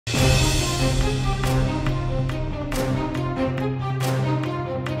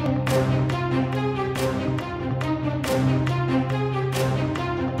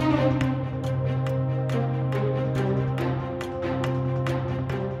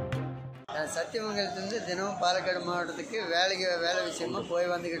சத்தியமங்கலத்துலேருந்து தினமும் பாலக்காடு மாவட்டத்துக்கு வேலை விஷயமாக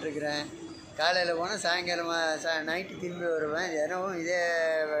போய் வந்துக்கிட்டு இருக்கிறேன். காலையில் போனால் சாயங்காலம் நைட்டு திரும்பி வருவேன். தினமும் இதே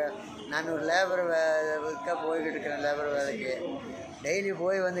நான் ஒரு லேபர் ஒர்க்காக போய்கிட்டு இருக்கிறேன். லேபர் வேலைக்கு டெய்லி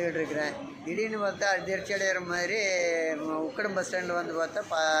போய் வந்துக்கிட்டு இருக்கிறேன். திடீர்னு பார்த்தா அதிர்ச்சி அடைகிற மாதிரி உக்கடம் பஸ் ஸ்டாண்டில் வந்து பார்த்தா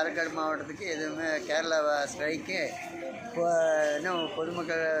பாலக்காடு மாவட்டத்துக்கு எதுவுமே கேரளா ஸ்ட்ரைக்கு இப்போ இன்னும்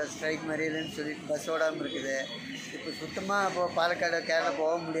பொதுமக்கள் ஸ்ட்ரைக் மாதிரி இல்லைன்னு சொல்லிட்டு பஸ் ஓடாமல் இருக்குது. இப்போ சுத்தமாக இப்போது பாலக்காடு கேரளா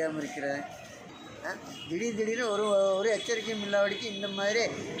போக முடியாமல் இருக்கிறேன். திடீர்னு ஒரு எச்சரிக்கையும் இல்லாதபடிக்கு இந்த மாதிரி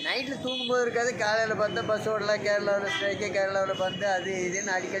நைட்டில் தூங்கும்போது இருக்காது. காலையில் பார்த்தா பஸ் ஓடலாம், கேரளாவில் ஸ்ட்ரைக்கு, கேரளாவில் வந்து அது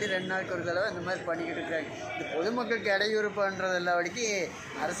இதுன்னு அடிக்கடி 2 நாளுக்கு ஒரு தடவை இந்த மாதிரி பண்ணிக்கிட்டு இருக்கிறாங்க. இந்த பொதுமக்களுக்கு இடையூறு பண்ணுறது இல்லாதபடிக்கு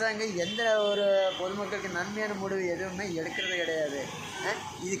அரசாங்கம் எந்த ஒரு பொதுமக்களுக்கு நன்மையான முடிவு எதுவுமே எடுக்கிறது கிடையாது.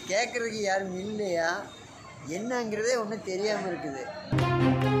 இது கேட்குறதுக்கு யாரும் இல்லையா என்னங்கிறதே ஒன்றும் தெரியாமல் இருக்குது.